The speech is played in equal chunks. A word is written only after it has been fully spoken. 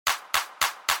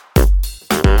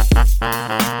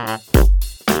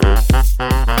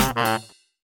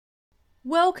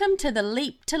Welcome to the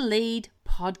Leap to Lead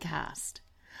podcast.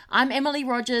 I'm Emily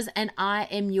Rogers and I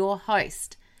am your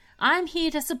host. I'm here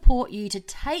to support you to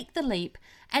take the leap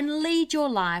and lead your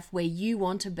life where you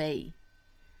want to be.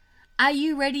 Are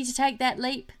you ready to take that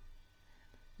leap?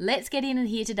 Let's get in and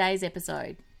hear today's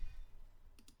episode.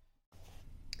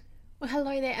 Well,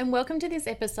 hello there and welcome to this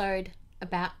episode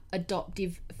about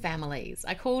adoptive families.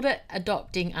 I called it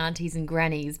Adopting Aunties and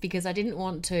Grannies because I didn't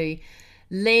want to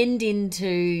lend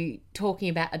into talking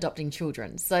about adopting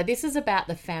children. So this is about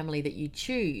the family that you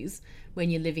choose when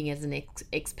you're living as an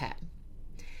expat.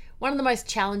 One of the most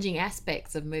challenging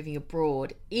aspects of moving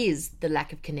abroad is the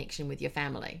lack of connection with your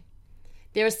family.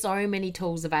 There are so many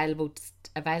tools available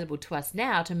to us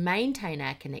now to maintain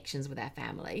our connections with our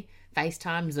family.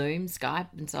 FaceTime, Zoom, Skype,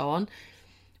 and so on.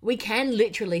 We can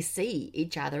literally see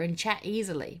each other and chat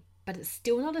easily, but it's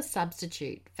still not a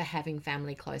substitute for having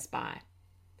family close by.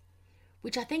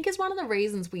 Which I think is one of the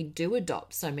reasons we do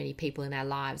adopt so many people in our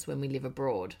lives when we live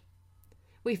abroad.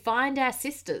 We find our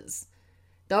sisters,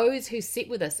 those who sit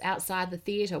with us outside the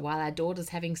theatre while our daughter's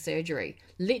having surgery,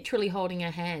 literally holding our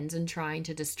hands and trying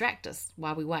to distract us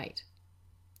while we wait.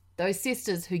 Those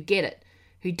sisters who get it,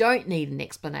 who don't need an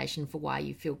explanation for why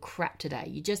you feel crap today.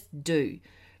 You just do.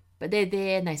 But they're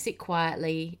there and they sit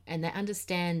quietly and they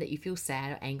understand that you feel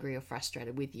sad or angry or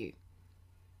frustrated with you.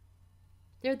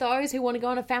 There are those who want to go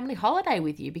on a family holiday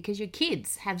with you because your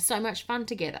kids have so much fun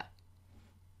together.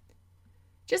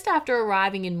 Just after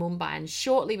arriving in Mumbai and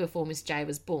shortly before Miss J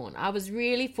was born, I was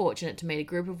really fortunate to meet a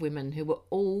group of women who were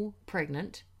all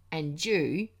pregnant and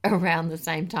due around the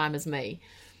same time as me.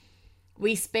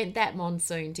 We spent that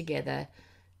monsoon together,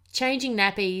 changing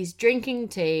nappies, drinking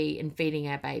tea and feeding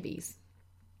our babies.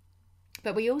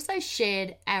 But we also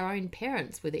shared our own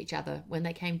parents with each other when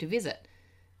they came to visit.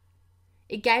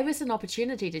 It gave us an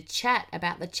opportunity to chat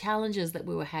about the challenges that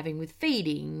we were having with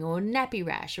feeding or nappy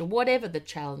rash or whatever the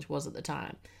challenge was at the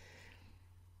time.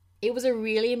 It was a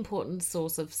really important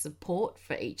source of support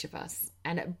for each of us,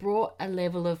 and it brought a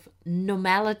level of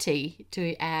normality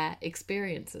to our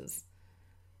experiences.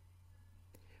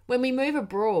 When we move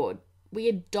abroad, we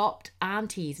adopt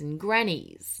aunties and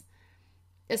grannies,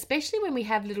 especially when we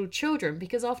have little children,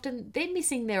 because often they're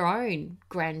missing their own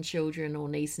grandchildren or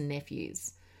niece and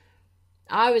nephews.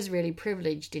 I was really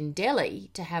privileged in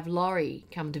Delhi to have Laurie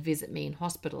come to visit me in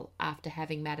hospital after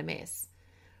having Madam S.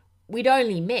 We'd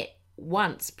only met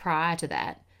once prior to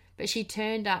that, but she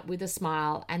turned up with a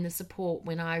smile and the support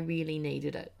when I really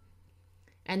needed it.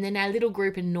 And then our little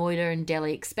group in Noida and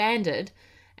Delhi expanded,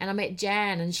 and I met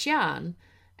Jan and Shan,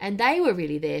 and they were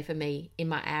really there for me in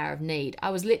my hour of need. I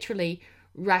was literally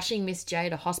rushing Miss J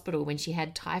to hospital when she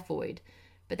had typhoid,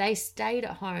 but they stayed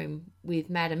at home with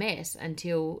Madam S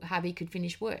until hubby could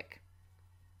finish work.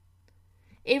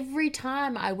 Every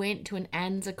time I went to an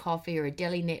Anza coffee or a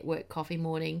Delhi Network coffee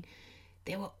morning,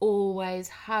 there were always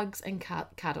hugs and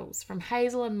cuddles from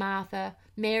Hazel and Martha,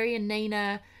 Mary and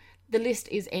Nina. The list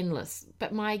is endless,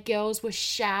 but my girls were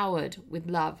showered with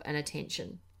love and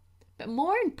attention. But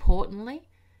more importantly,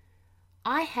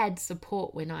 I had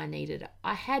support when I needed it.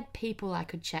 I had people I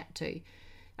could chat to.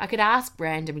 I could ask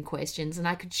random questions and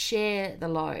I could share the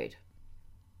load.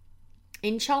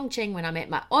 In Chongqing, when I met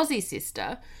my Aussie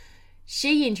sister,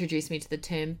 she introduced me to the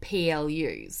term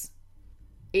PLUs.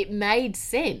 It made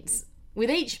sense.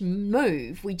 With each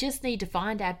move, we just need to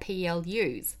find our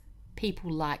PLUs,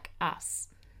 people like us.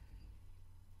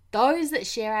 Those that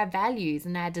share our values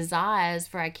and our desires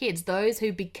for our kids, those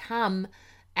who become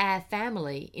our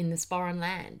family in this foreign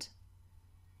land.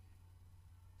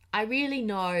 I really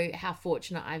know how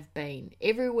fortunate I've been.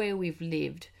 Everywhere we've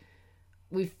lived,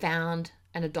 we've found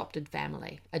an adoptive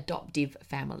family,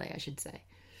 I should say.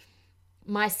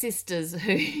 My sisters,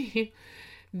 who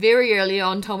very early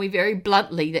on told me very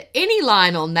bluntly that any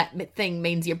line on that thing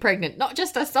means you're pregnant, not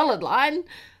just a solid line.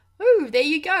 Ooh, there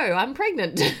you go, I'm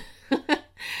pregnant. But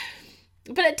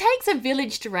it takes a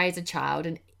village to raise a child,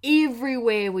 and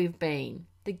everywhere we've been,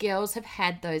 the girls have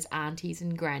had those aunties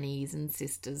and grannies and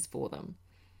sisters for them.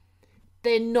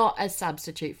 They're not a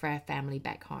substitute for our family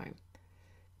back home,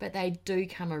 but they do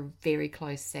come a very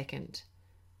close second.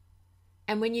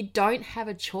 And when you don't have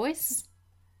a choice,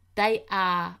 they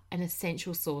are an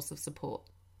essential source of support.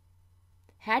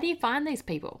 How do you find these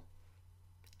people?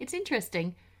 It's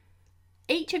interesting.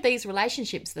 Each of these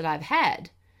relationships that I've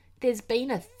had, there's been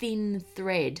a thin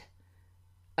thread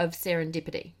of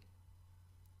serendipity.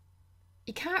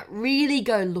 You can't really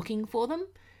go looking for them,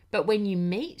 but when you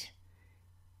meet,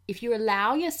 if you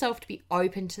allow yourself to be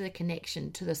open to the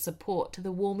connection, to the support, to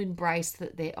the warm embrace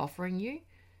that they're offering you,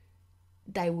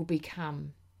 they will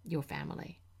become your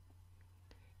family.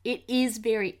 It is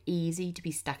very easy to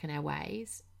be stuck in our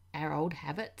ways, our old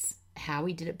habits, how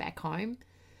we did it back home.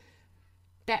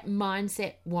 That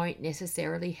mindset won't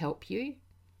necessarily help you.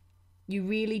 You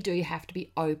really do have to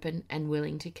be open and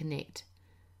willing to connect,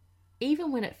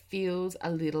 even when it feels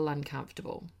a little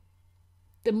uncomfortable.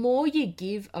 The more you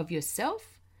give of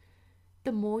yourself,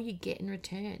 the more you get in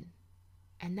return.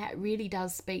 And that really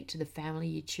does speak to the family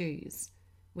you choose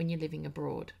when you're living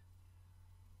abroad.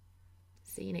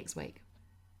 See you next week.